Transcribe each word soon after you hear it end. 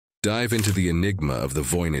Dive into the enigma of the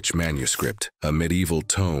Voynich Manuscript, a medieval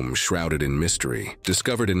tome shrouded in mystery.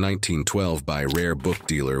 Discovered in 1912 by rare book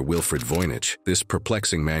dealer Wilfred Voynich, this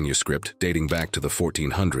perplexing manuscript, dating back to the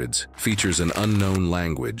 1400s, features an unknown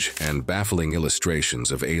language and baffling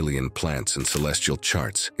illustrations of alien plants and celestial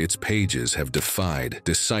charts. Its pages have defied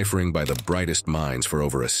deciphering by the brightest minds for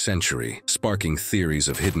over a century, sparking theories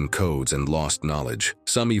of hidden codes and lost knowledge.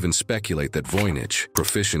 Some even speculate that Voynich,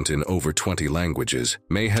 proficient in over 20 languages,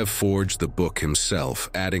 may have forged the book himself,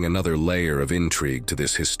 adding another layer of intrigue to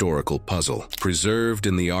this historical puzzle. Preserved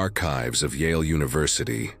in the archives of Yale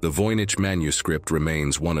University, the Voynich Manuscript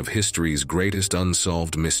remains one of history's greatest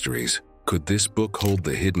unsolved mysteries. Could this book hold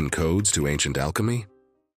the hidden codes to ancient alchemy?